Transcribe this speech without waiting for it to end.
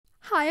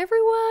Hi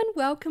everyone,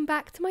 welcome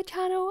back to my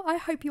channel. I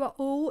hope you are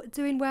all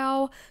doing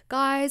well.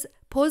 Guys,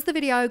 pause the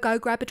video, go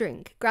grab a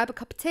drink, grab a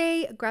cup of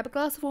tea, grab a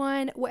glass of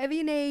wine, whatever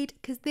you need,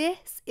 because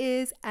this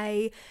is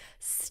a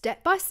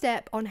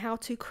step-by-step on how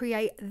to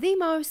create the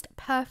most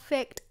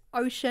perfect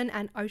ocean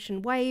and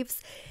ocean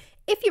waves.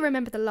 If you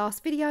remember the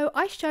last video,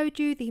 I showed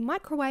you the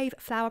microwave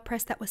flower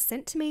press that was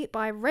sent to me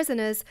by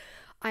resiners.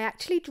 I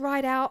actually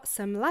dried out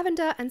some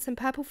lavender and some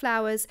purple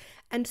flowers,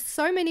 and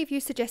so many of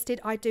you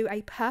suggested I do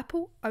a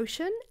purple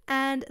ocean,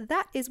 and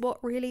that is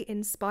what really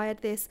inspired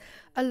this,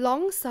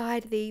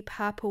 alongside the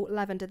purple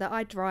lavender that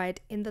I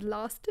dried in the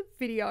last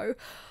video.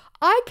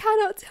 I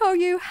cannot tell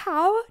you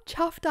how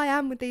chuffed I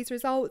am with these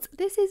results.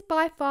 This is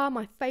by far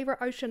my favorite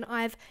ocean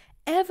I've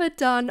ever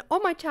done on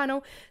my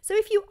channel. So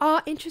if you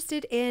are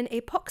interested in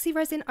epoxy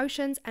resin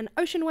oceans and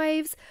ocean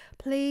waves,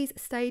 please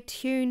stay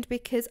tuned,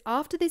 because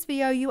after this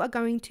video you are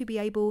going to be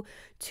able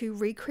to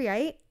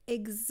recreate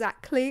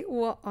exactly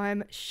what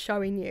I'm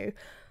showing you.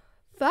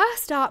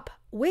 First up,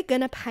 we're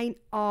gonna paint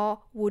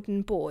our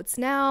wooden boards.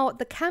 Now,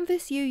 the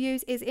canvas you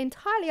use is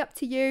entirely up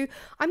to you.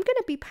 I'm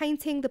gonna be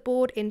painting the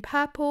board in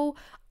purple.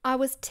 I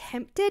was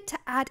tempted to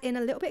add in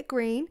a little bit of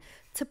green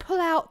to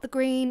pull out the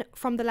green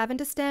from the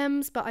lavender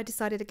stems, but I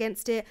decided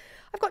against it.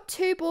 I've got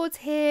two boards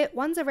here.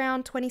 One's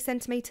around 20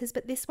 centimeters,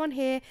 but this one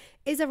here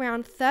is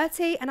around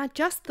 30. And I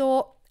just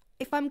thought,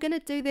 if I'm gonna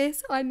do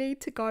this, I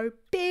need to go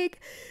big.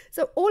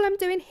 So all I'm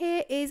doing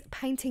here is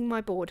painting my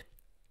board.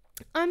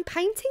 I'm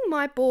painting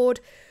my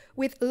board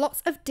with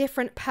lots of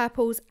different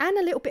purples and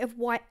a little bit of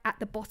white at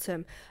the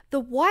bottom. The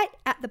white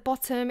at the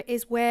bottom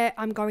is where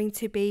I'm going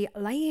to be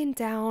laying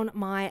down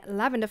my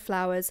lavender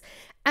flowers.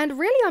 And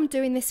really I'm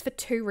doing this for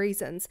two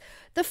reasons.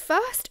 The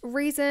first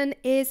reason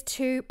is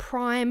to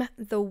prime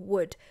the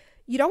wood.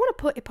 You don't want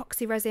to put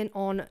epoxy resin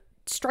on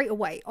straight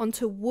away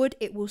onto wood.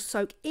 It will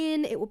soak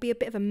in, it will be a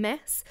bit of a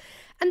mess.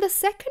 And the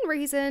second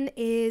reason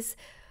is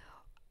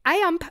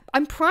I'm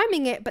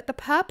priming it, but the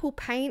purple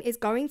paint is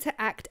going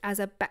to act as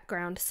a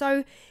background.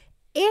 So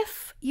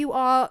if you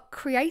are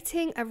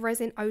creating a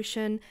resin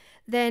ocean,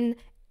 then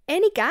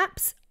any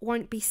gaps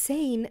won't be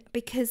seen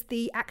because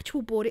the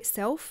actual board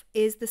itself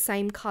is the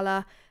same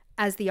color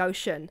as the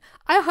ocean.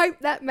 I hope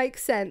that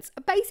makes sense.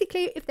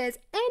 Basically, if there's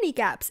any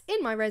gaps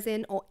in my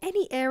resin or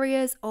any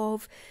areas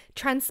of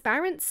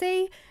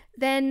transparency,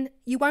 then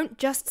you won't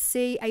just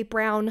see a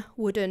brown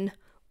wooden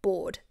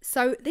board.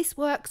 So this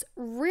works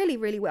really,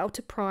 really well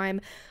to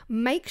prime.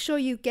 Make sure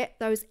you get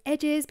those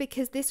edges,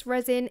 because this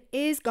resin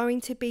is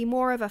going to be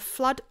more of a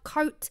flood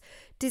coat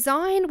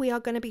design. We are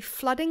going to be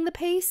flooding the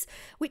piece,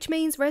 which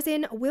means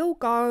resin will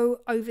go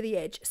over the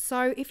edge.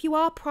 So if you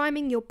are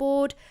priming your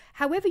board,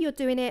 however you're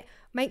doing it,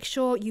 make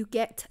sure you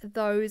get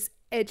those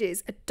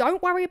edges.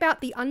 Don't worry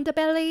about the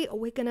underbelly.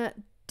 We're going to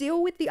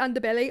deal with the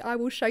underbelly. I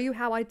will show you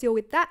how I deal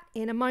with that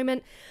in a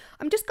moment.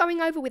 I'm just going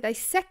over with a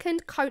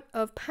second coat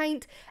of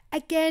paint.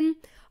 Again,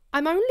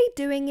 I'm only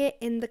doing it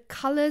in the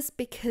colors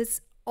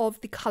because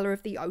of the color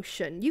of the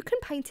ocean. You can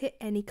paint it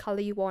any color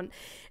you want.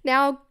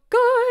 Now,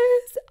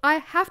 guys, I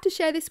have to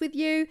share this with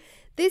you.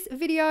 This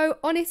video,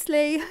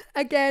 honestly,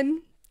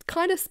 again,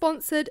 kind of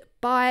sponsored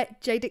by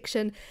J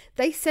Diction.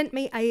 They sent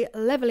me a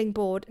leveling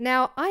board.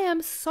 Now, I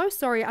am so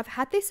sorry. I've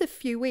had this a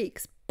few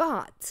weeks,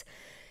 but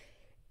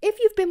if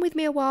you've been with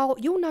me a while,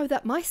 you'll know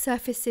that my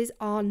surfaces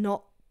are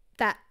not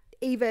that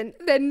even.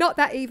 They're not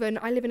that even.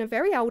 I live in a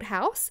very old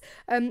house.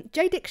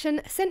 J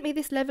Diction sent me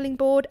this leveling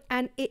board,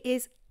 and it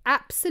is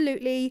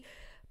absolutely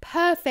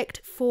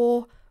perfect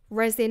for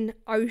resin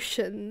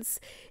oceans.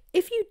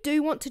 If you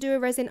do want to do a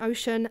resin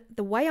ocean,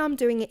 the way I'm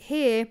doing it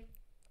here,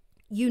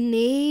 you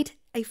need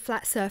a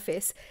flat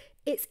surface.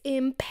 It's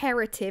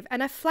imperative,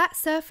 and a flat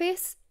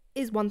surface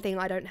is one thing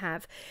I don't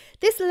have.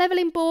 This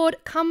leveling board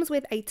comes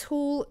with a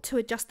tool to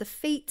adjust the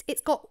feet.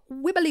 It's got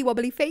wibbly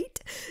wobbly feet,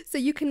 so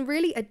you can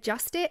really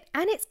adjust it,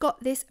 and it's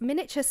got this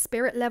miniature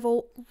spirit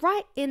level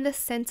right in the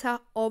center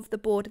of the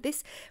board.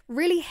 This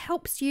really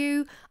helps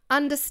you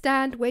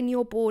understand when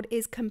your board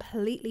is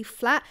completely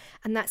flat,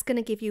 and that's going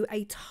to give you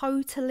a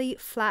totally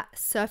flat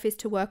surface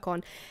to work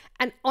on.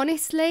 And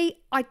honestly,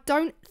 I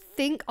don't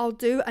think I'll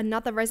do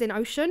another resin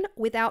ocean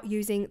without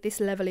using this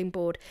leveling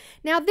board.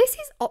 Now, this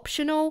is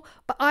optional,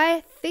 but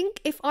I think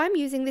if I'm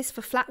using this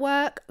for flat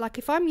work, like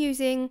if I'm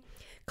using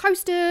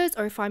coasters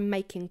or if I'm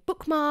making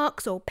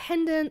bookmarks or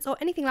pendants or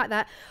anything like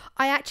that,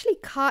 I actually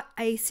cut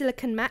a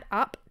silicone mat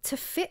up to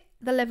fit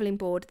the leveling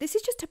board. This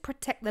is just to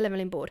protect the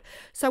leveling board.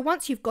 So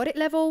once you've got it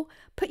level,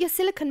 put your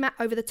silicone mat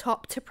over the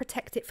top to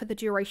protect it for the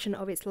duration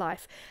of its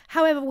life.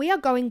 However, we are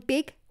going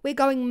big, we're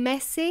going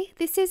messy.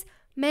 This is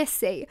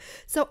messy.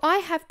 So I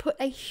have put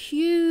a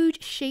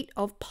huge sheet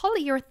of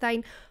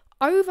polyurethane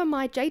over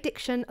my J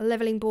Diction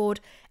leveling board,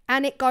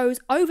 and it goes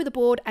over the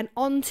board and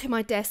onto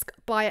my desk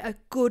by a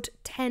good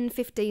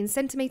 10-15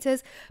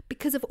 centimeters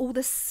because of all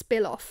the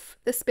spill off.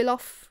 The spill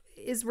off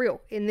is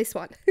real in this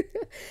one.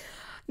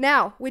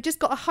 Now, we just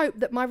got to hope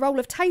that my roll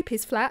of tape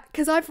is flat,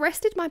 because I've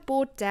rested my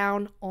board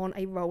down on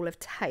a roll of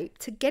tape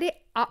to get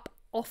it up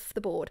off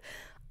the board.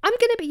 I'm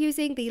going to be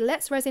using the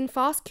Let's Resin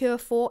Fast Cure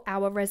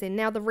 4-hour resin.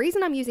 Now, the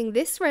reason I'm using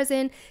this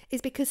resin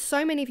is because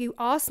so many of you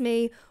asked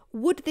me,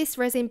 would this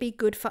resin be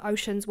good for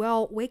oceans?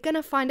 Well, we're going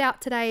to find out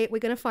today. We're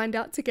going to find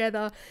out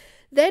together.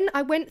 Then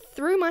I went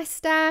through my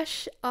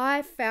stash.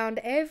 I found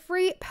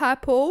every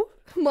purple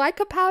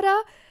mica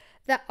powder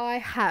that I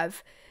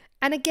have.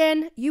 And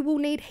again, you will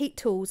need heat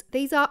tools.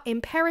 These are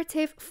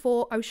imperative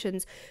for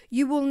oceans.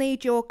 You will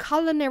need your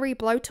culinary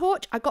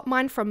blowtorch. I got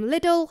mine from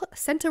Lidl,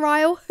 center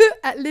aisle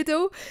at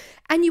Lidl.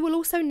 And you will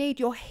also need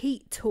your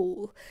heat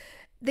tool.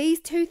 These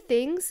two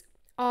things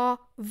are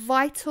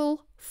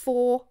vital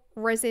for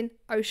resin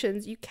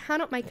oceans. You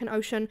cannot make an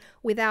ocean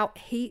without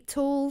heat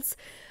tools.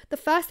 The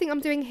first thing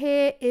I'm doing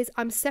here is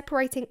I'm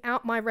separating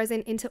out my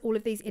resin into all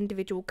of these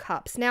individual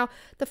cups. Now,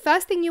 the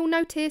first thing you'll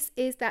notice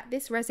is that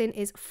this resin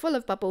is full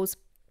of bubbles.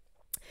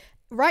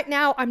 Right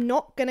now, I'm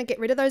not going to get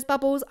rid of those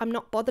bubbles. I'm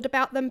not bothered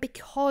about them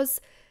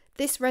because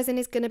this resin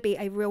is going to be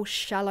a real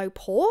shallow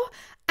pour,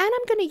 and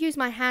I'm going to use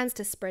my hands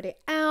to spread it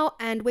out,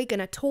 and we're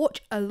going to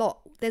torch a lot.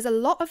 There's a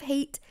lot of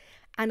heat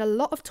and a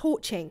lot of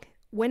torching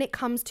when it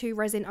comes to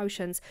resin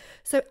oceans.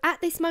 So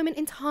at this moment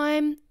in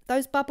time,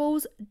 those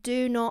bubbles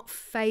do not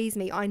faze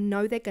me. I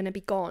know they're going to be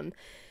gone.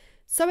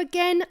 So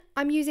again,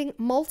 I'm using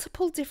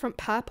multiple different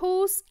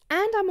purples,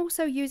 and I'm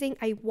also using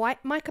a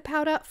white mica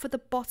powder for the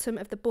bottom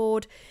of the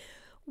board.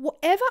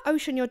 Whatever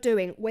ocean you're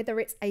doing, whether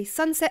it's a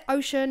sunset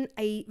ocean,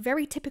 a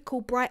very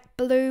typical bright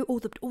blue, all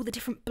the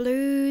different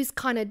blues,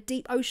 kind of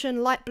deep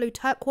ocean, light blue,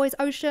 turquoise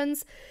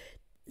oceans,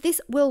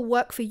 this will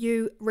work for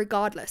you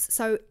regardless.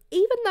 So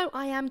even though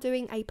I am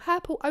doing a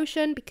purple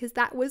ocean because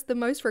that was the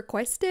most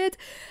requested,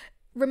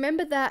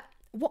 remember that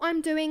what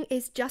I'm doing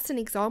is just an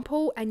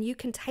example, and you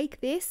can take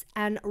this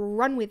and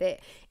run with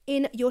it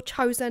in your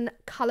chosen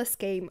color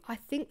scheme. I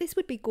think this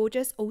would be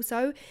gorgeous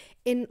also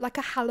in like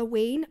a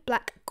Halloween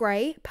black,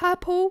 gray,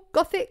 purple,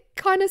 gothic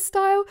kind of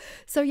style.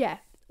 So yeah,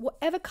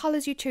 whatever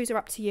colors you choose are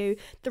up to you.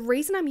 The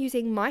reason I'm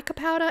using mica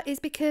powder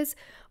is because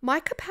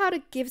mica powder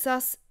gives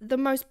us the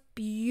most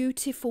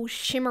beautiful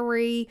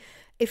shimmery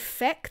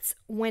effects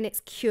when it's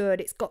cured.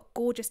 It's got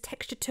gorgeous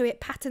texture to it,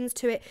 patterns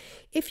to it.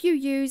 If you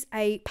use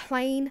a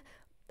plain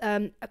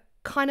a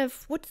kind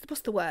of, what's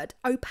the word,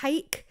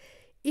 opaque,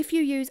 if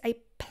you use a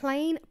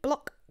plain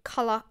block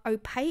color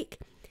opaque,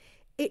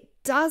 it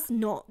does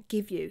not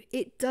give you,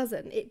 it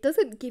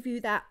doesn't give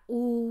you that,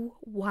 oh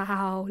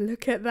wow,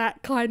 look at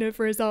that kind of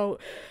result.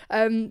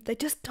 They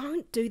just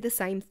don't do the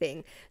same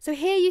thing. So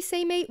here you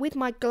see me with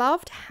my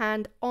gloved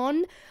hand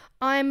on,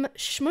 I'm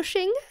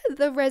smushing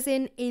the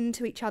resin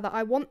into each other.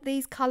 I want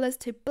these colors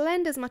to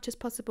blend as much as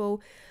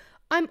possible.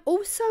 I'm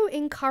also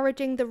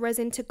encouraging the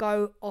resin to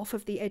go off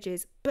of the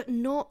edges, but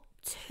not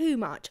too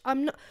much.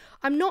 I'm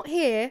not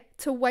here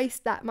to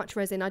waste that much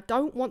resin. I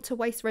don't want to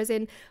waste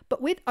resin,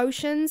 but with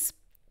oceans,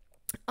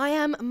 I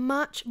am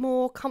much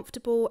more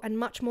comfortable and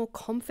much more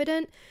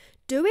confident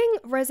doing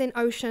resin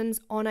oceans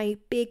on a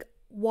big,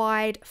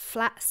 wide,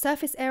 flat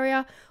surface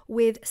area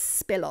with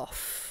spill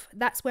off.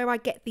 That's where I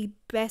get the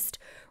best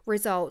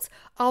results.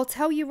 I'll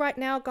tell you right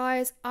now,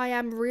 guys, I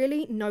am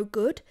really no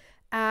good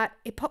at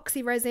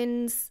epoxy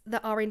resins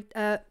that are in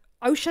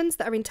oceans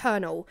that are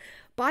internal.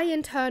 By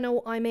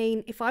internal, I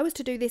mean if I was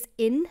to do this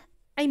in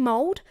a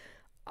mold,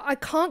 I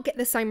can't get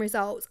the same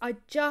results. I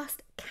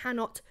just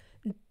cannot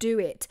do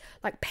it.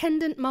 Like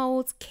pendant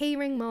molds,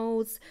 keyring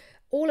molds,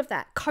 all of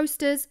that,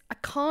 coasters, I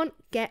can't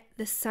get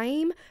the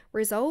same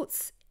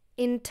results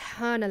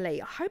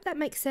internally. I hope that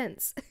makes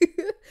sense.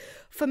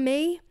 For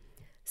me,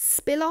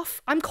 spill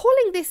off, I'm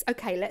calling this,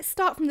 okay, let's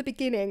start from the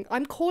beginning.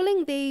 I'm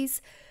calling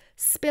these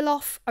spill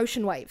off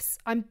ocean waves.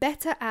 I'm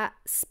better at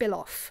spill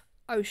off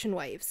ocean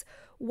waves.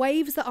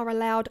 Waves that are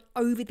allowed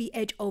over the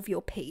edge of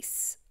your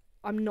piece.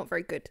 I'm not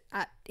very good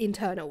at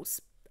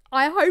internals.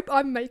 I hope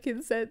I'm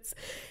making sense.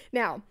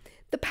 Now,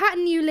 the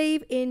pattern you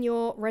leave in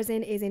your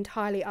resin is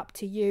entirely up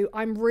to you.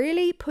 I'm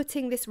really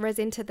putting this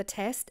resin to the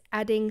test,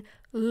 adding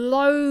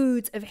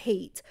loads of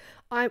heat.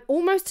 I'm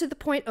almost to the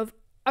point of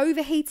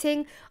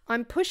overheating.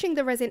 I'm pushing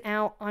the resin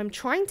out. I'm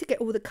trying to get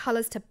all the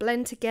colors to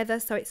blend together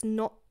so it's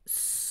not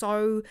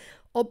so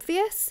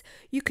obvious.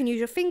 You can use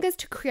your fingers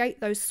to create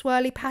those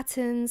swirly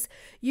patterns.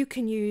 You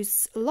can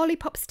use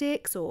lollipop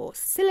sticks or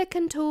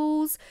silicone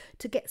tools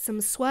to get some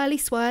swirly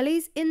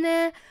swirlies in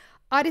there.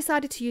 I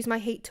decided to use my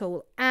heat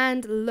tool,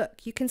 and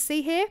look, you can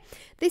see here,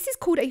 this is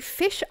called a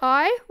fish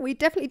eye. We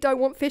definitely don't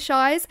want fish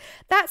eyes.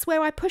 That's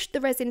where I pushed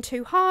the resin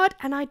too hard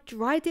and I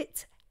dried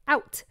it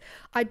out.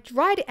 I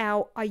dried it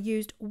out. I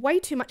used way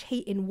too much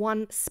heat in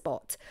one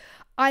spot.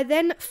 I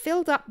then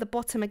filled up the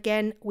bottom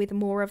again with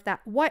more of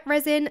that white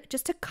resin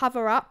just to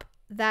cover up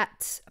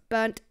that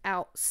burnt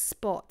out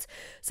spot.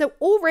 So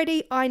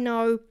already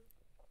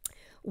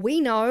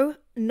we know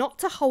not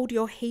to hold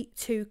your heat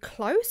too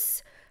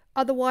close,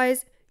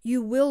 otherwise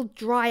you will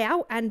dry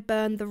out and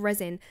burn the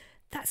resin.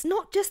 That's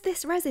not just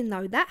this resin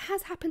though, that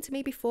has happened to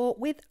me before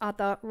with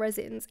other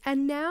resins.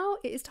 And now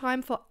it is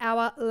time for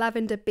our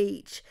lavender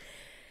beach.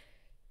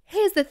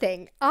 Here's the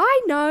thing,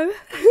 I know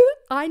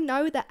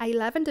that a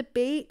lavender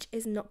beach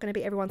is not going to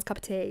be everyone's cup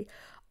of tea.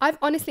 I've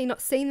honestly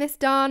not seen this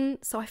done,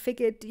 so I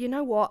figured, you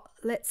know what,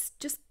 let's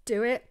just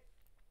do it.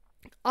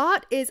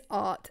 Art is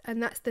art,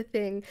 and that's the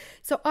thing.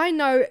 So I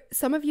know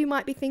some of you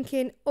might be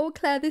thinking, oh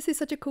Claire, this is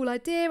such a cool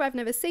idea, I've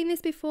never seen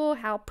this before,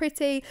 how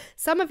pretty.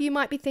 Some of you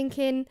might be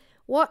thinking,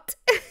 what?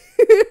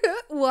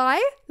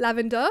 Why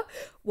lavender?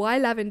 Why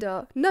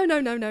lavender?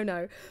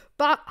 No.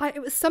 But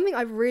it was something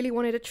I really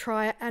wanted to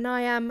try, and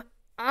I am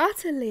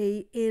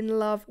utterly in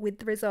love with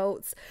the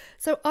results.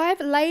 So I've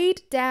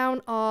laid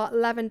down our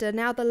lavender.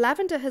 Now the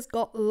lavender has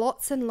got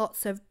lots and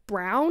lots of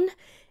brown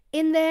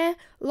in there,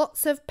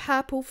 lots of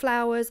purple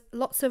flowers,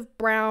 lots of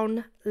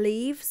brown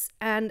leaves,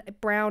 and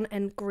brown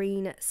and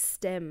green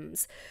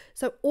stems.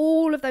 So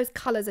all of those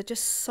colours are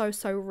just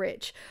so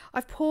rich.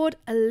 I've poured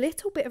a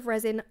little bit of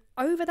resin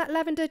over that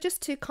lavender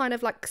just to kind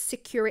of like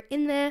secure it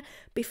in there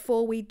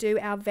before we do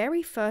our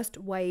very first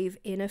wave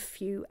in a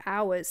few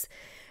hours.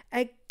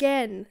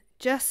 Again,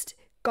 just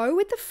go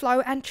with the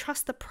flow and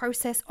trust the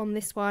process on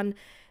this one.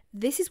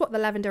 This is what the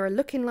lavender are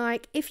looking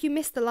like. If you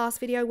missed the last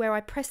video where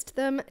I pressed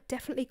them,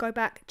 definitely go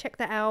back, check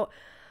that out.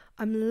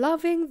 I'm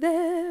loving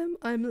them.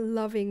 I'm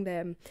loving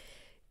them.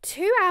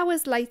 2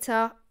 hours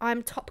later,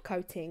 I'm top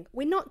coating.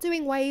 We're not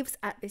doing waves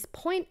at this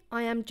point.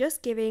 I am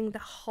just giving the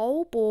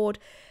whole board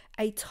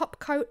a top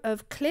coat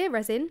of clear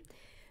resin.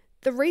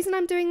 The reason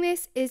I'm doing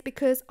this is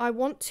because I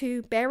want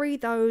to bury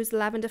those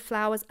lavender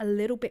flowers a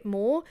little bit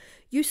more.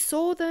 You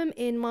saw them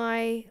in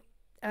my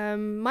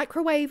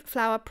microwave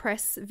flower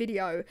press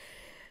video.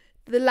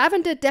 The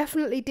lavender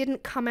definitely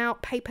didn't come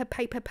out paper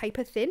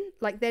thin.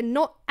 Like, they're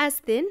not as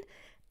thin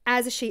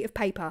as a sheet of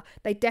paper.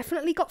 They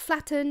definitely got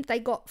flattened. They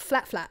got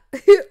flat.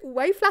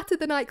 Way flatter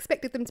than I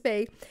expected them to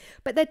be.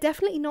 But they're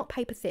definitely not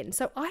paper thin.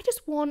 So I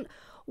just want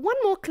one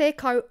more clear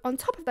coat on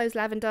top of those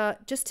lavender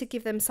just to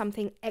give them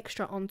something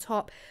extra on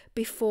top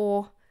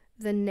before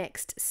the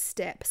next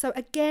step. So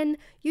again,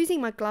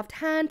 using my gloved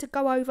hand to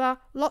go over,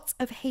 lots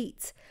of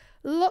heat,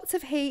 lots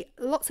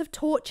of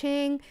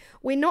torching.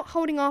 We're not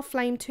holding our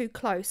flame too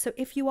close. So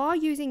if you are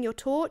using your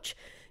torch,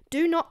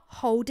 do not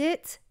hold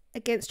it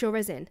against your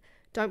resin.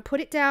 Don't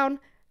put it down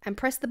and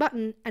press the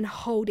button and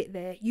hold it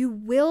there. You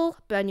will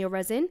burn your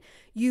resin,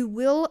 you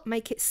will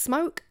make it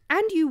smoke,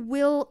 and you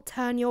will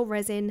turn your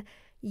resin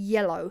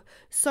yellow.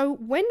 So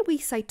when we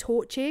say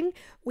torching,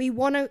 we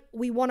want to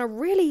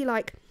really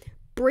like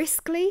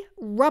briskly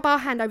rub our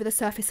hand over the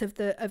surface of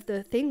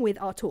the thing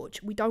with our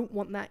torch. We don't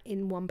want that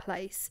in one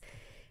place.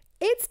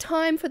 It's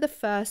time for the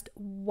first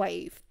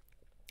wave.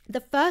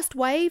 The first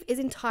wave is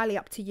entirely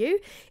up to you.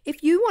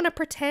 If you want to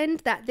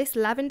pretend that this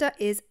lavender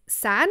is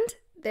sand,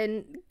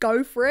 then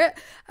go for it.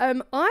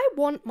 I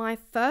want my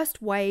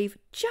first wave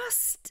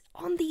just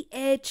on the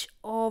edge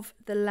of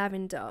the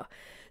lavender.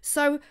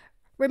 So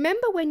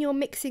remember, when you're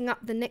mixing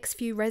up the next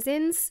few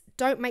resins,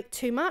 don't make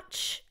too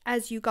much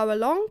as you go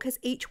along because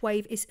each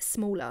wave is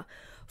smaller.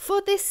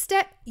 For this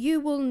step,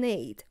 you will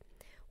need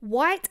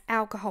white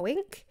alcohol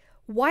ink,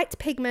 white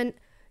pigment,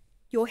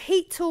 your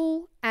heat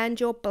tool, and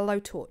your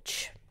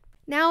blowtorch.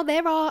 Now,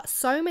 there are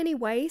so many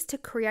ways to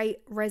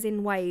create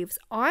resin waves.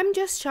 I'm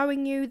just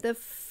showing you the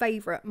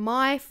favorite,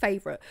 my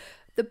favorite,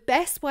 the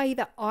best way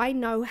that I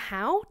know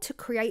how to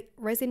create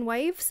resin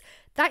waves.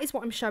 That is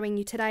what I'm showing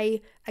you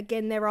today.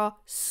 Again, there are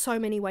so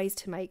many ways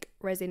to make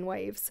resin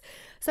waves.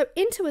 So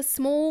into a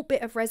small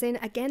bit of resin,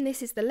 again,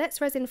 this is the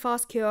Let's Resin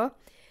Fast Cure,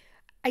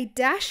 a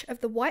dash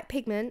of the white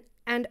pigment,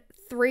 and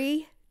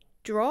 3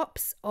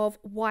 drops of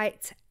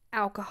white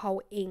alcohol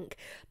ink.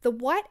 The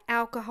white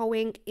alcohol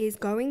ink is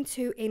going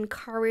to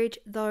encourage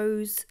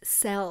those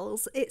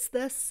cells. It's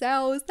the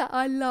cells that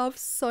I love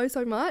so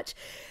much.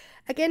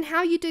 Again,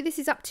 how you do this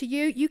is up to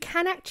you. You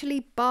can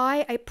actually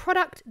buy a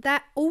product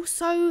that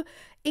also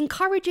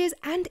encourages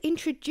and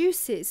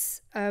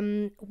introduces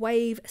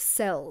wave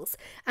cells.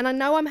 And I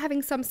know I'm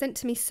having some sent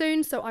to me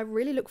soon, so I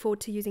really look forward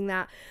to using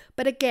that.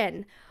 But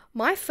again,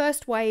 my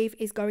first wave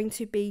is going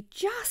to be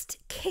just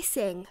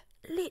kissing,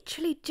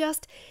 literally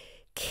just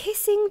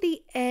kissing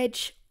the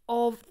edge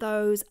of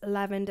those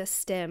lavender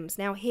stems.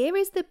 Now, here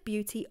is the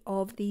beauty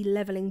of the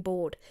leveling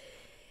board.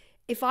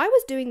 If I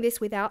was doing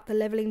this without the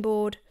leveling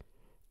board,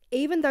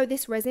 even though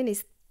this resin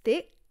is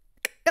thick,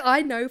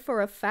 I know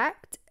for a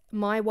fact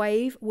my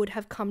wave would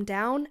have come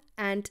down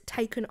and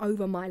taken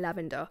over my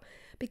lavender,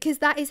 because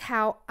that is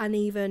how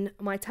uneven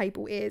my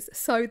table is.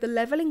 So the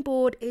leveling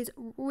board is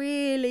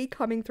really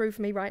coming through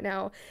for me right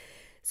now.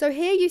 So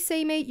here you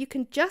see me, you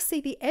can just see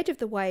the edge of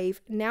the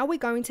wave. Now we're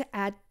going to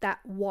add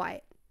that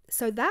white.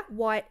 So that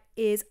white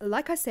is,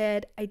 like I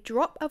said, a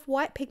drop of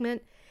white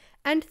pigment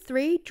and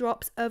 3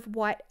 drops of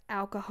white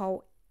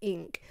alcohol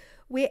ink.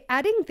 We're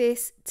adding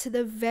this to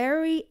the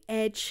very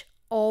edge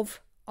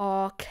of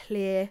our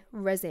clear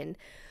resin.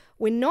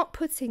 We're not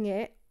putting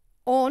it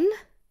on,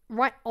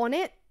 right on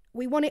it.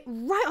 We want it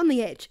right on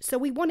the edge. So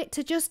we want it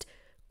to just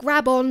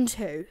grab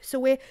onto. So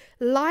we're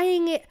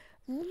lying it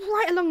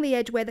right along the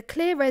edge where the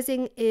clear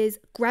resin is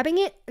grabbing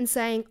it and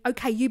saying,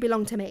 okay, you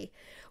belong to me.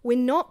 We're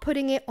not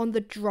putting it on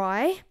the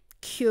dry,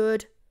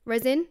 cured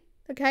resin.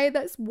 Okay,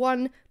 that's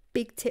one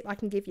big tip I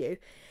can give you.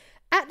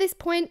 At this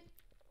point,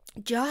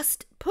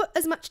 just put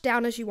as much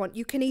down as you want.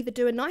 You can either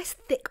do a nice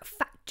thick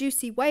fat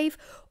juicy wave,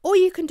 or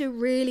you can do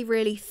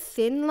really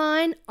thin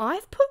line.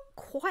 I've put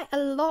quite a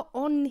lot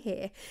on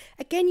here.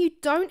 Again, you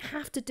don't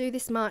have to do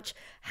this much.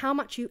 How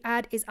much you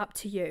add is up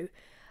to you.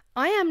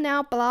 I am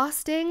now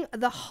blasting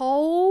the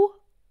whole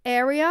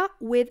area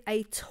with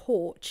a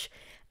torch,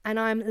 and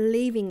I'm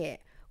leaving it.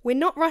 We're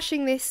not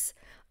rushing this.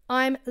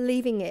 I'm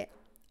leaving it.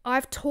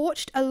 I've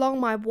torched along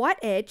my white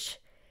edge,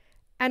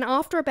 and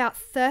after about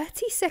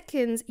 30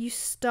 seconds, you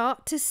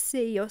start to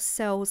see your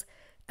cells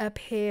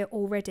appear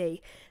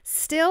already.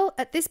 Still,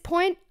 at this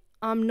point,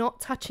 I'm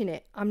not touching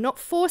it. I'm not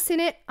forcing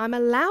it. I'm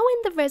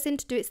allowing the resin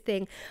to do its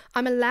thing.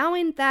 I'm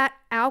allowing that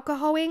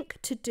alcohol ink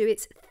to do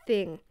its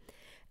thing.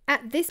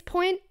 At this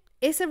point,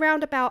 it's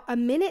around about a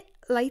minute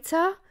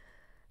later,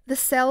 the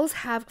cells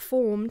have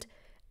formed,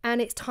 and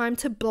it's time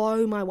to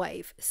blow my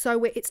wave.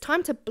 So it's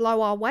time to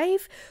blow our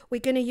wave. We're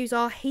going to use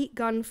our heat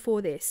gun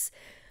for this.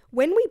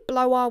 When we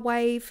blow our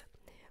wave,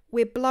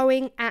 we're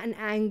blowing at an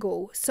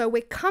angle. So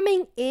we're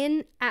coming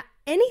in at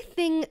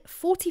anything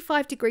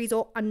 45 degrees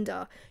or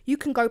under. You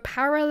can go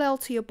parallel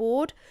to your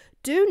board.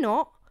 Do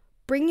not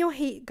bring your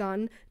heat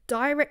gun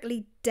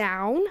directly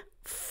down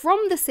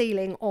from the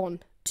ceiling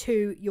on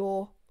to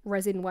your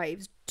resin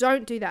waves.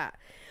 Don't do that.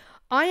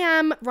 I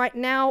am right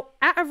now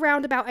at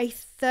around about a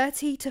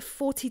 30 to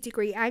 40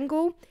 degree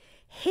angle,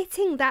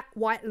 hitting that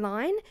white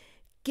line,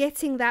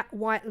 getting that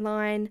white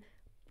line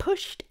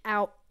pushed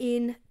out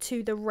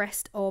into the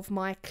rest of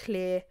my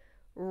clear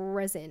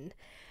resin.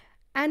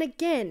 And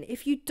again,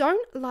 if you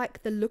don't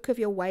like the look of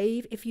your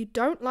wave, if you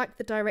don't like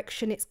the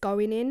direction it's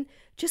going in,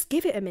 just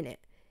give it a minute.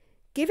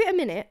 Give it a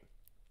minute,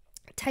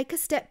 take a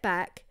step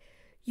back.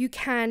 You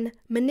can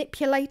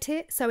manipulate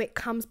it so it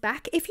comes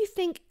back. If you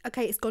think,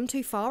 okay, it's gone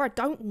too far, I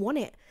don't want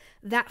it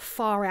that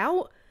far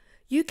out,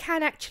 you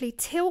can actually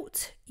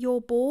tilt your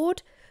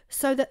board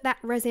so that that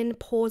resin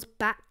pours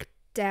back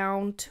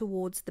down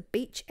towards the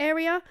beach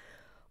area.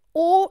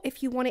 Or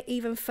if you want it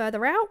even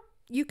further out,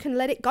 you can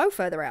let it go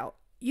further out.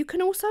 You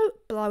can also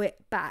blow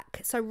it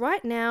back. So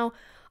right now,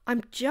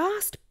 I'm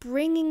just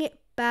bringing it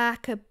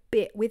back a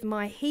bit with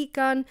my heat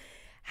gun.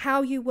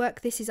 How you work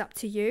this is up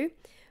to you.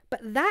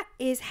 But that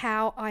is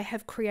how I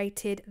have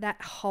created that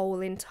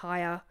whole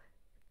entire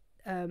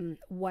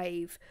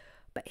wave.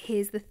 But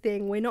here's the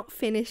thing, we're not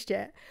finished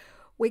yet.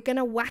 We're going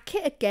to whack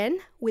it again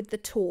with the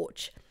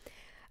torch.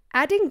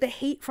 Adding the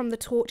heat from the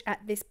torch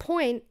at this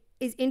point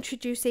is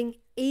introducing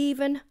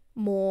even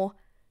more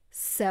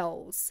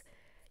cells.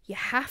 You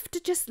have to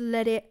just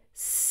let it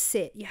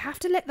sit. You have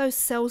to let those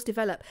cells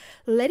develop.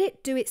 Let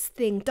it do its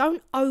thing.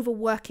 Don't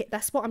overwork it.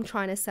 That's what I'm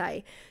trying to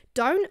say.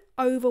 Don't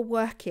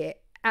overwork it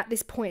at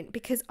this point,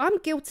 because I'm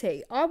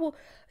guilty.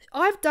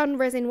 I've done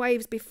resin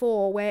waves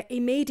before where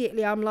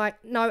immediately I'm like,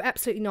 no,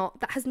 absolutely not.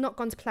 That has not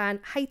gone to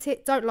plan. Hate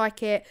it. Don't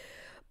like it.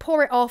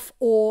 Pour it off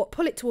or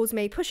pull it towards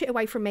me, push it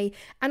away from me.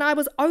 And I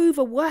was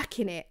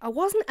overworking it. I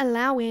wasn't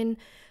allowing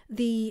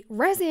the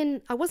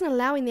resin, I wasn't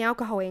allowing the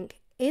alcohol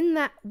ink in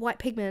that white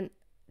pigment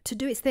to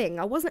do its thing.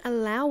 I wasn't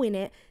allowing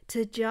it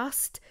to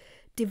just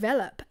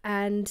develop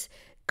and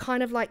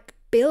kind of like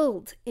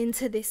build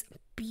into this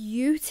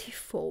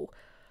beautiful,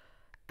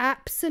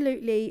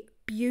 absolutely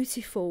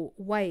beautiful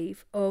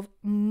wave of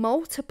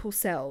multiple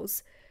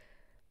cells.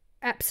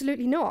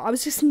 Absolutely not. I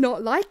was just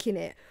not liking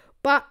it.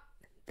 But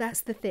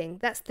that's the thing.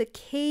 That's the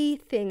key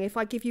thing. If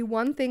I give you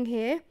one thing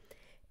here,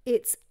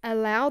 it's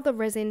allow the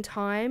resin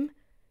time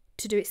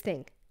to do its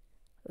thing.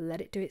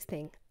 Let it do its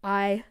thing.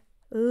 I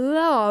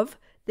love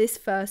this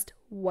first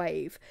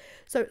wave.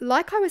 So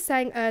like I was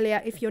saying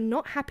earlier, if you're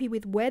not happy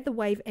with where the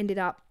wave ended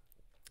up,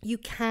 you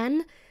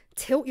can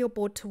tilt your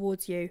board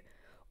towards you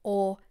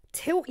or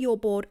tilt your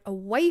board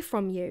away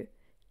from you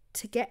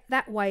to get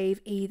that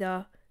wave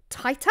either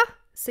tighter,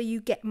 so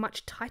you get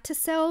much tighter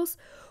cells,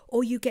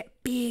 or you get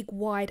big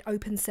wide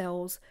open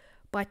cells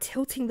by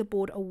tilting the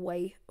board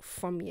away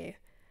from you.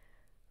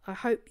 I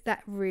hope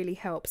that really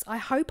helps. I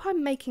hope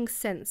I'm making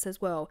sense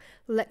as well.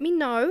 Let me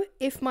know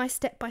if my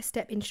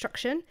step-by-step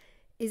instruction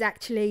is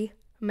actually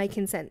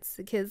making sense,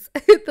 because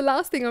the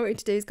last thing I want you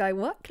to do is go,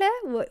 what, Claire?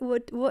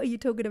 What are you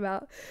talking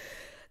about?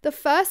 The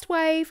first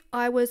wave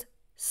I was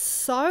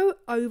so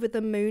over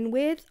the moon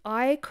with.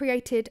 I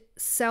created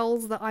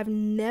cells that I've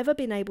never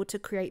been able to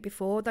create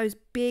before. That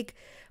big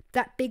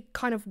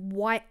kind of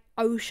white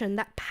ocean,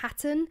 that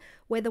pattern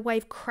where the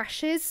wave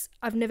crashes.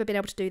 I've never been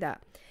able to do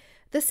that.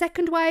 The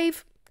second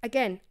wave,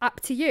 again, up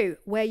to you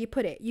where you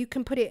put it. You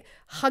can put it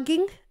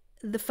hugging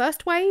the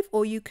first wave,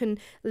 or you can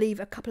leave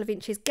a couple of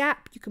inches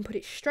gap. You can put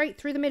it straight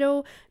through the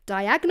middle,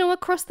 diagonal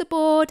across the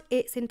board.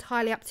 It's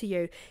entirely up to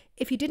you.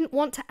 If you didn't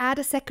want to add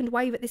a second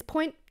wave at this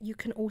point, you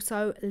can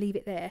also leave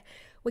it there.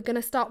 We're going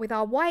to start with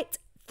our white,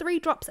 3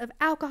 drops of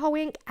alcohol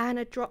ink and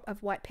a drop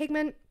of white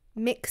pigment.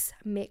 Mix,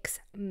 mix,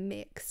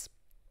 mix.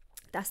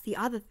 That's the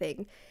other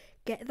thing.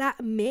 Get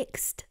that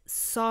mixed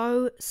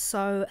so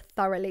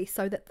thoroughly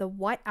so that the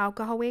white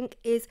alcohol ink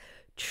is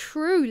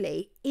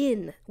truly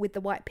in with the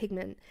white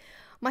pigment.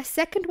 My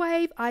second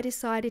wave, I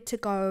decided to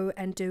go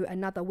and do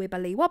another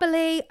wibbly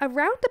wobbly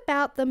around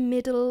about the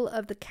middle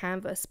of the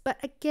canvas. But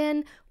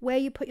again, where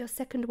you put your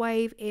second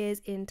wave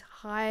is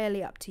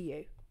entirely up to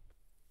you.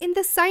 In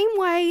the same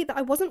way that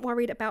I wasn't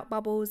worried about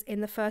bubbles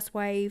in the first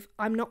wave,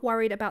 I'm not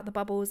worried about the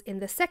bubbles in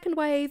the second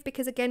wave,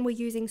 because again, we're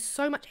using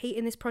so much heat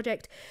in this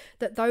project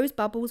that those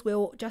bubbles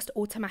will just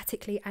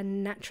automatically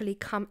and naturally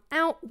come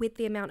out with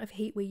the amount of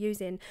heat we're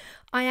using.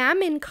 I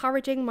am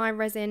encouraging my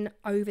resin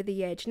over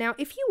the edge. Now,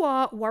 if you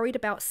are worried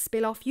about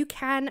spill off, you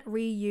can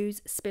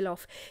reuse spill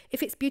off.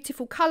 If it's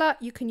beautiful color,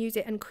 you can use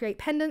it and create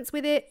pendants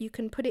with it. You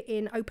can put it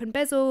in open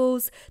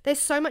bezels. There's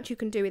so much you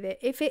can do with it.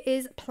 If it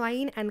is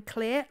plain and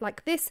clear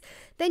like this,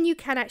 then you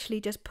can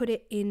actually just put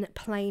it in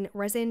plain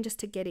resin just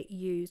to get it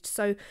used.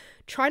 So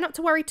try not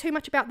to worry too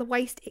much about the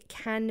waste. It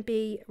can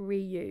be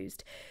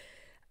reused.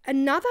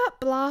 Another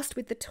blast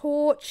with the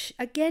torch,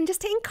 again, just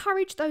to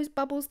encourage those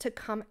bubbles to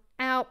come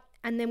out.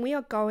 And then we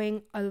are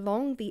going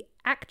along the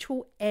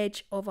actual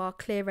edge of our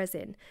clear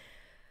resin.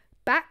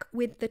 Back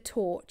with the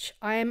torch,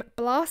 I am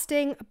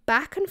blasting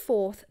back and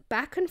forth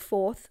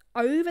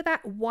over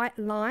that white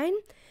line.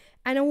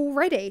 And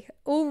already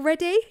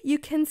you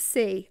can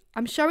see,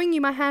 I'm showing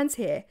you my hands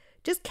here.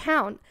 Just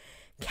count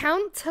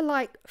to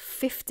like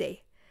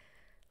 50.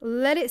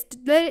 Let it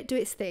do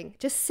its thing.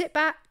 Just sit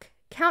back,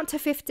 count to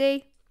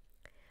 50,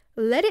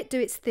 let it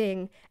do its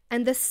thing,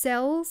 and the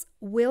cells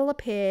will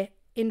appear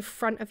in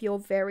front of your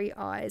very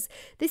eyes.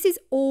 This is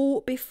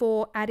all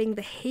before adding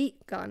the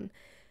heat gun.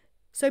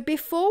 So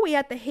before we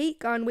add the heat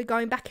gun, we're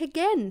going back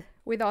again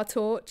with our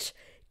torch,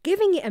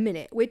 giving it a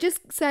minute. We're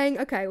just saying,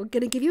 okay, we're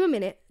going to give you a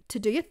minute to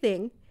do your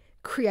thing,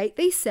 create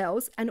these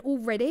cells, and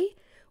already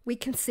we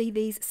can see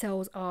these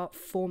cells are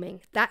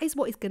forming. That is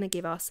what is going to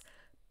give us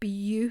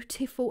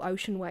beautiful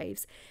ocean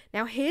waves.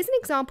 Now, here's an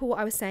example of what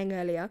I was saying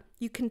earlier.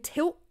 You can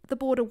tilt the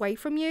board away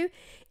from you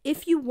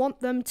if you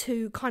want them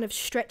to kind of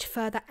stretch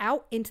further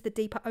out into the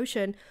deeper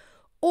ocean,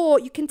 or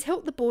you can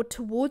tilt the board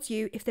towards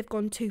you if they've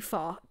gone too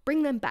far.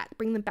 Bring them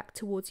back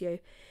towards you.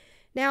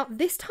 Now,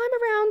 this time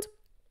around,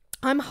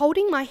 I'm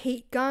holding my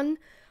heat gun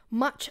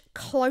much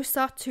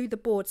closer to the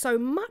board, so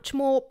much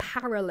more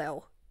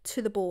parallel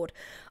to the board.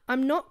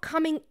 I'm not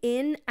coming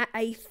in at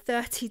a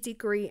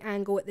 30-degree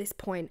angle at this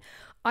point.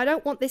 I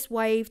don't want this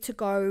wave to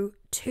go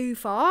too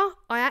far.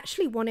 I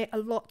actually want it a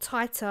lot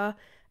tighter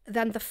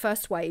than the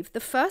first wave. The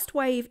first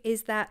wave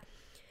is that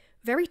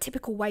very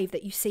typical wave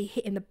that you see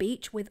hitting the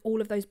beach with all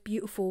of those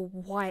beautiful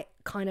white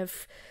kind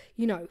of,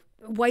 you know,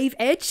 wave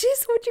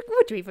edges. What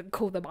do you even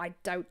call them? I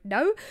don't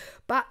know.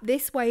 But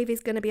this wave is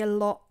going to be a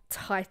lot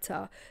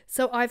tighter.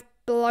 So I've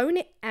blown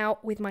it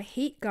out with my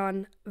heat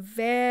gun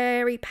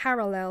very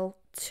parallel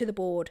to the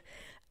board.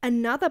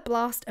 Another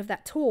blast of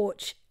that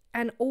torch,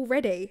 and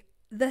already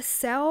the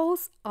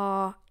cells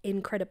are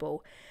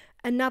incredible.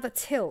 Another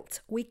tilt.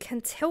 We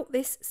can tilt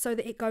this so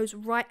that it goes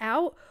right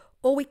out,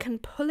 or we can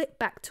pull it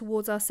back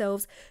towards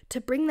ourselves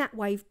to bring that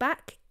wave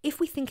back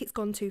if we think it's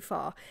gone too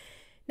far.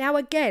 Now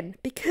again,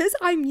 because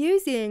I'm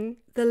using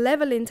the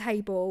leveling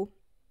table,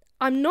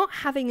 I'm not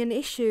having an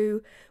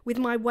issue with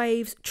my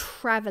waves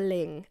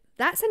traveling.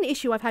 That's an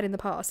issue I've had in the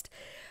past,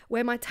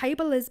 where my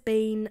table has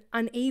been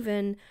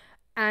uneven,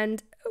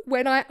 and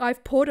when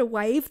I've poured a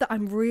wave that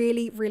I'm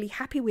really, really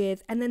happy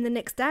with, and then the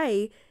next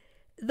day,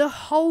 the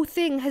whole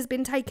thing has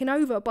been taken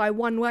over by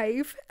one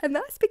wave, and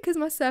that's because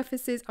my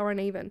surfaces are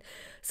uneven.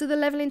 So the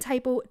leveling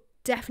table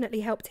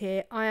definitely helped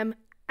here. I am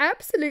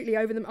absolutely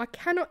over them. I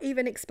cannot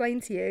even explain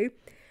to you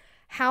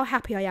how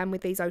happy I am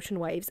with these ocean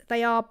waves.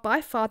 They are by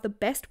far the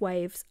best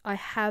waves I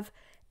have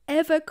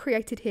ever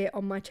created here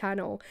on my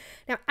channel.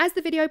 Now, as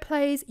the video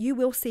plays, you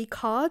will see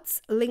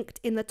cards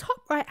linked in the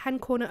top right hand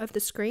corner of the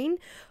screen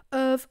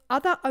of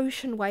other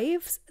ocean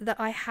waves that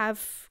I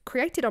have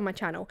created on my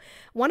channel.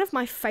 One of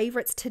my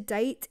favorites to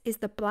date is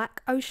the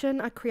black ocean.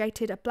 I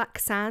created a black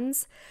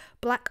sands,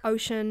 black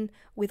ocean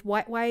with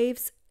white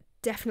waves.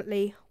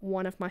 Definitely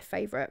one of my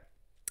favorite.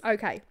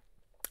 Okay.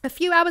 A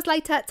few hours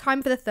later,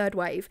 time for the third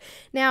wave.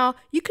 Now,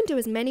 you can do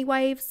as many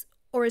waves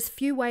or as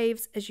few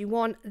waves as you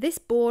want. This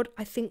board,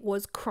 I think,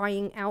 was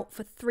crying out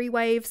for 3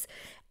 waves.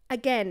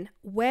 Again,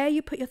 where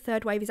you put your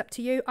third wave is up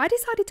to you. I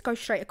decided to go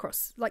straight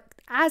across, like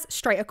as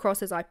straight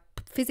across as I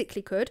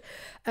physically could.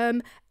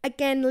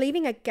 Again,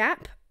 leaving a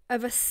gap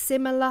of a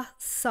similar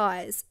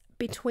size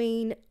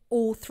between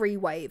all 3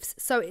 waves,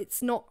 so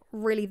it's not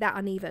really that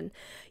uneven.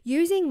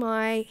 Using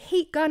my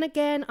heat gun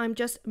again, I'm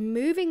just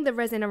moving the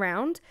resin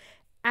around.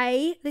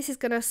 A, this is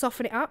going to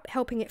soften it up,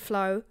 helping it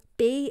flow.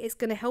 B, it's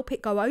going to help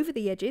it go over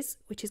the edges,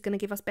 which is going to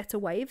give us better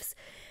waves.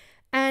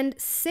 And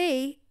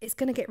C, it's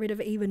going to get rid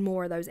of even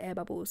more of those air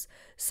bubbles.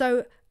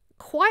 So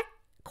quite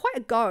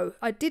a go.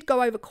 I did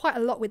go over quite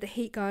a lot with the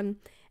heat gun.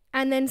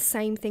 And then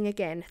same thing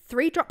again.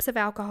 3 drops of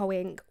alcohol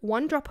ink,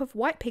 1 drop of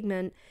white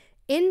pigment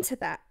into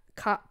that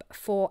cup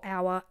for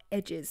our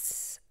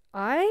edges.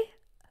 I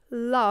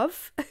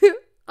love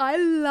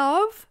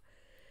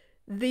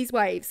these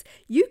waves.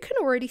 You can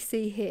already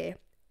see here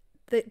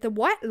the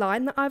white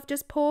line that I've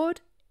just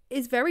poured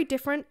is very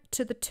different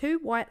to the 2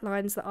 white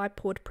lines that I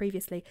poured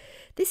previously.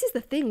 This is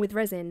the thing with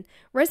resin.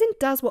 Resin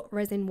does what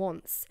resin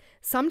wants.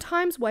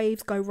 Sometimes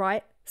waves go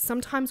right,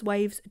 sometimes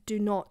waves do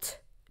not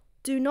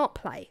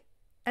play.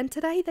 And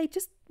today they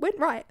just went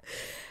right.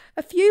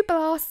 A few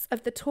blasts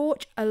of the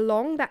torch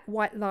along that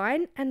white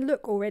line, and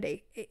look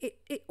already,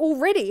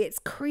 it's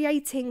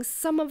creating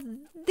some of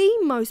the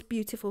most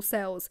beautiful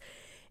cells.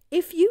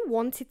 If you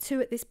wanted to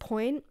at this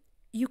point,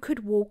 you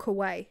could walk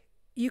away.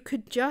 You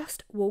could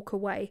just walk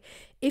away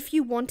if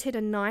you wanted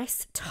a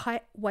nice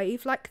tight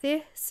wave like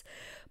this.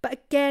 But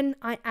again,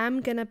 I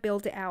am going to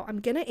build it out.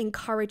 I'm going to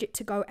encourage it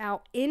to go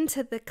out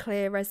into the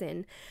clear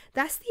resin.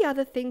 That's the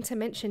other thing to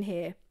mention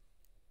here.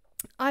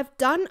 I've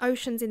done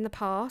oceans in the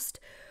past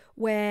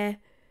where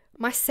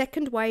my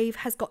second wave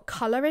has got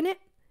colour in it.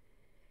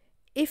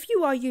 If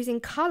you are using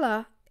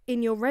colour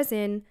in your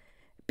resin,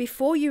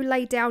 before you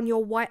lay down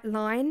your white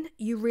line,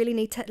 you really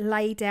need to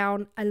lay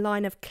down a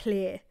line of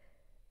clear.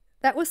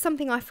 That was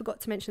something I forgot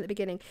to mention at the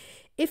beginning.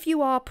 If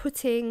you are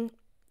putting,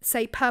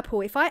 say,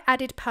 purple, if I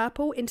added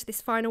purple into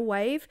this final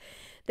wave,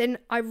 then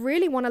I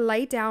really want to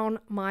lay down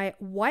my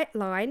white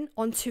line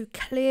onto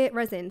clear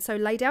resin. So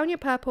lay down your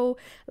purple,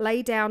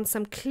 lay down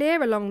some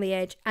clear along the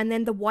edge, and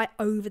then the white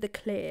over the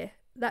clear.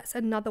 That's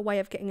another way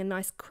of getting a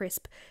nice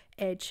crisp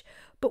edge.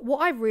 But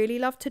what I really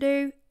love to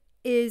do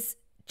is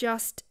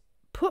just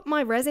put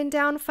my resin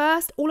down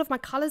first, all of my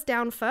colours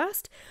down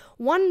first,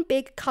 one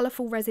big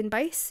colourful resin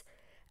base,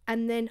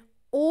 and then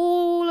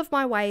all of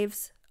my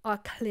waves are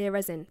clear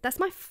resin. That's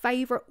my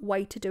favourite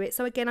way to do it.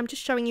 So again, I'm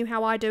just showing you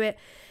how I do it.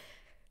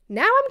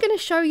 Now I'm going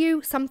to show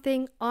you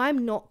something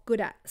I'm not good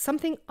at,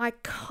 something I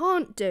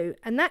can't do,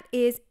 and that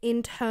is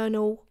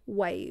internal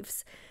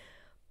waves.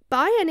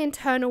 By an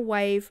internal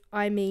wave,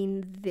 I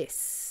mean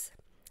this.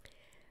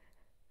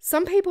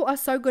 Some people are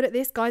so good at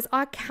this, guys.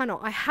 I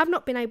cannot. I have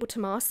not been able to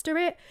master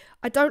it.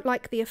 I don't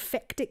like the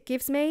effect it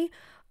gives me.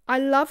 I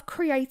love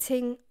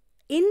creating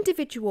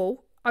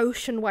individual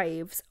ocean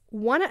waves,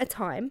 one at a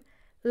time,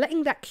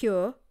 letting that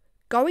cure,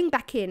 going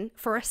back in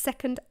for a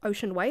second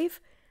ocean wave,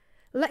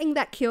 letting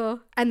that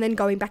cure, and then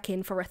going back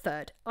in for a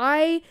third.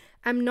 I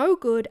am no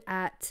good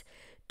at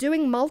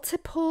doing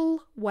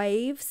multiple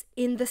waves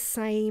in the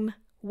same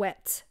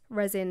wet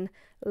resin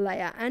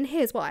layer. And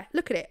here's why.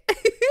 Look at it.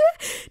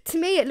 To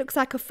me, it looks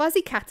like a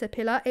fuzzy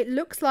caterpillar. It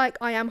looks like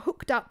I am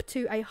hooked up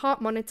to a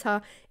heart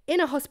monitor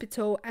in a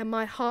hospital and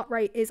my heart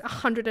rate is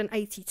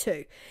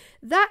 182.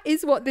 That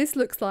is what this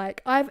looks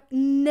like. I've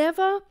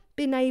never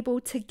been able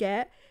to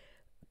get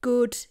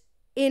good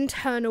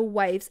internal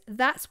waves.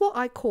 That's what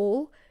I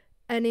call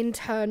an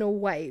internal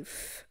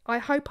wave. I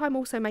hope I'm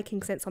also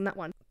making sense on that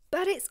one.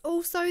 But it's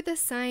also the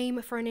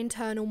same for an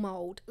internal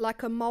mold,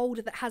 like a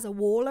mold that has a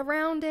wall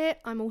around it.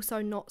 I'm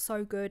also not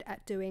so good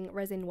at doing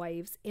resin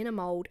waves in a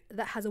mold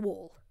that has a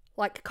wall,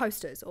 like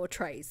coasters or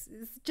trays.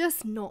 It's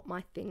just not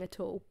my thing at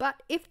all.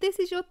 But if this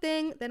is your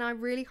thing, then I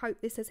really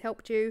hope this has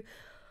helped you.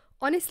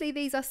 Honestly,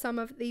 these are some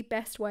of the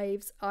best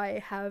waves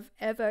I have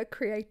ever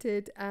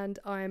created, and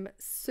I'm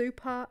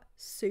super,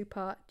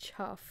 super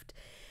chuffed.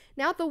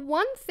 Now, the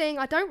one thing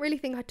I don't really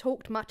think I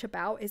talked much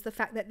about is the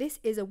fact that this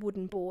is a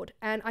wooden board,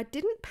 and I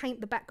didn't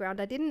paint the background.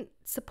 I didn't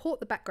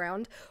support the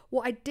background.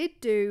 What I did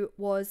do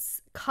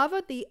was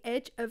cover the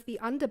edge of the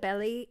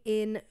underbelly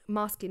in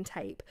masking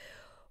tape.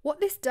 What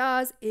this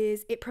does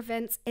is it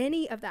prevents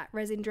any of that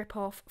resin drip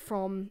off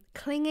from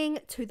clinging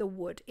to the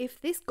wood.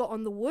 If this got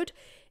on the wood,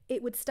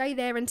 it would stay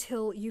there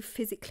until you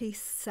physically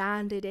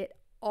sanded it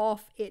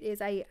off. It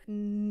is a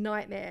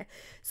nightmare.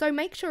 So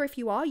make sure if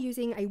you are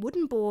using a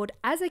wooden board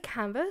as a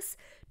canvas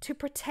to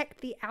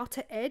protect the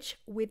outer edge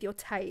with your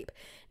tape.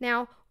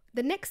 Now,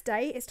 the next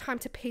day it's time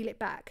to peel it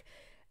back.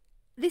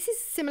 This is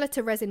similar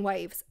to resin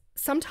waves.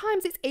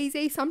 Sometimes it's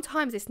easy,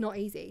 sometimes it's not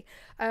easy.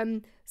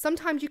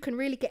 Sometimes you can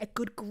really get a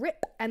good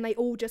grip and they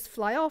all just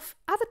fly off.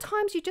 Other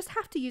times you just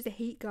have to use a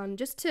heat gun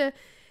just to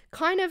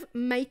kind of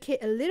make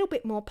it a little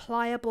bit more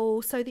pliable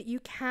so that you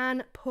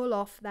can pull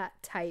off that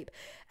tape.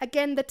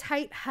 Again, the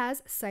tape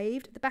has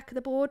saved the back of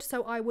the board,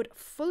 so I would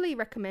fully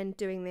recommend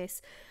doing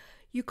this.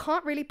 You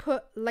can't really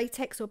put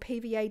latex or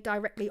PVA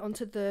directly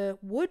onto the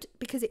wood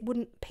because it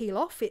wouldn't peel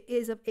off. It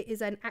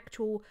is an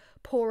actual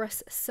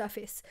porous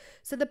surface.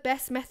 So the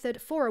best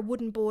method for a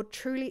wooden board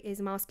truly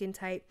is masking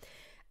tape.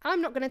 I'm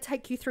not going to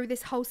take you through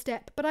this whole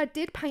step, but I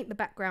did paint the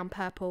background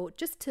purple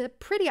just to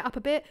pretty it up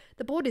a bit.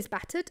 The board is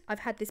battered.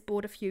 I've had this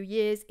board a few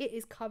years. It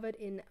is covered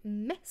in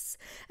mess.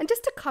 And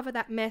just to cover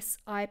that mess,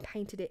 I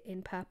painted it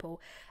in purple.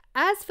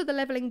 As for the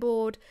leveling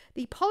board,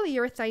 the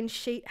polyurethane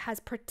sheet has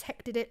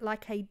protected it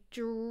like a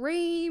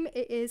dream.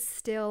 It is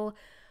still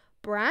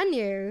brand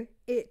new.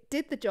 It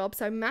did the job,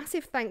 so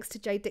massive thanks to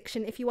J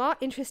Diction. If you are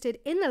interested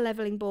in the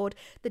leveling board,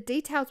 the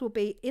details will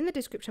be in the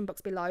description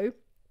box below.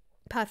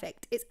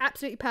 Perfect. It's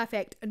absolutely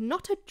perfect.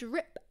 Not a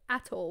drip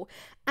at all.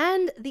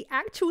 And the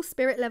actual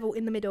spirit level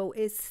in the middle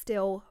is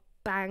still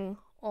bang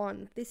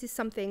on. This is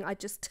something I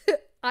just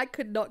I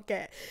could not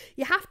get.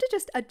 You have to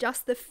just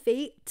adjust the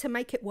feet to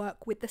make it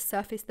work with the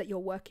surface that you're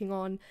working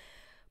on.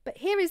 But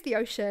here is the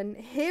ocean,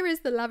 here is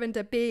the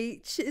lavender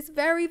beach. It's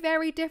very,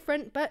 very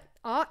different, but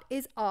art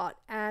is art.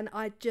 And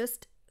I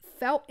just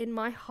felt in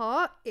my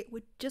heart it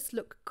would just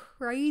look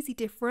crazy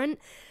different,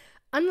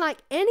 unlike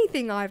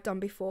anything I've done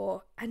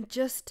before, and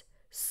just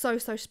so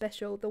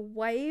special. The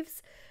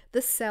waves,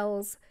 the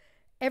cells,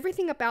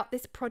 everything about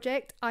this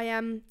project I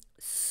am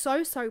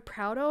so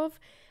proud of,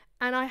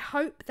 and I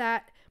hope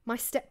that my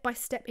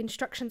step-by-step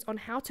instructions on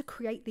how to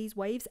create these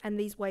waves and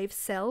these wave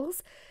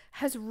cells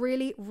has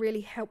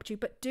really helped you.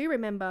 But do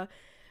remember,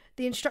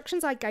 the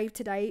instructions I gave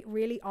today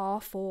really are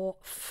for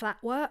flat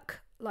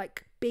work,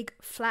 like big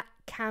flat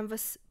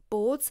canvas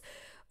boards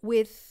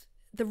with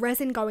the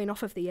resin going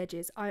off of the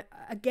edges.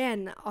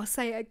 I'll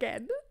say it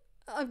again,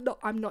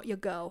 I'm not your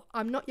girl.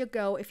 I'm not your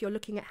girl if you're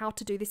looking at how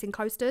to do this in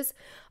coasters.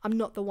 I'm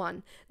not the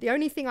one. The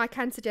only thing I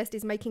can suggest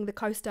is making the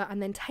coaster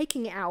and then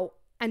taking it out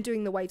and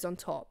doing the waves on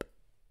top.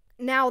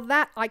 Now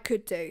that I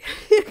could do.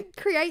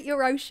 Create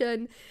your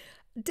ocean,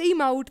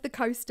 demold the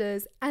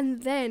coasters,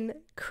 and then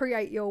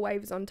create your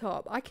waves on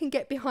top. I can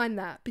get behind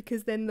that,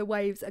 because then the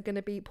waves are going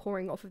to be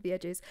pouring off of the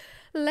edges.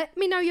 Let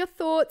me know your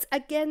thoughts.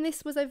 Again,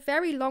 this was a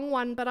very long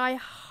one, but I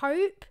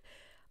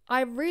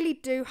really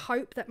do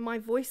hope that my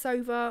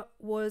voiceover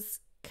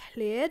was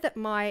clear, that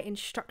my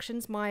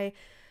instructions, my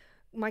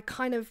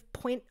kind of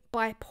point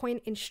by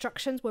point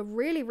instructions were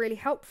really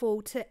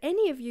helpful to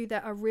any of you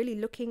that are really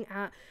looking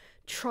at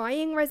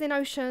trying resin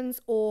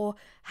oceans or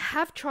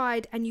have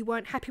tried and you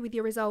weren't happy with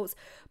your results.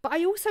 But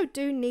I also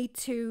do need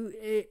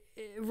to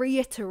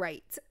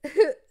reiterate,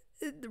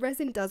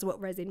 resin does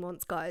what resin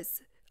wants,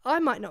 guys. I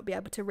might not be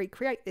able to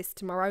recreate this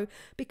tomorrow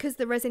because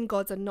the resin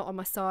gods are not on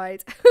my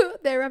side.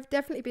 There have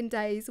definitely been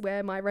days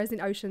where my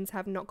resin oceans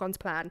have not gone to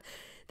plan.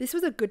 This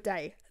was a good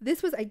day.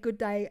 This was a good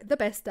day, the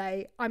best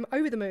day. I'm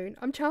over the moon.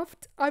 I'm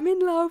chuffed. I'm in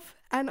love.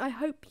 And I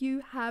hope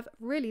you have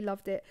really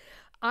loved it.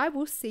 I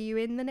will see you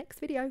in the next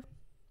video.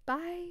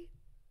 Bye.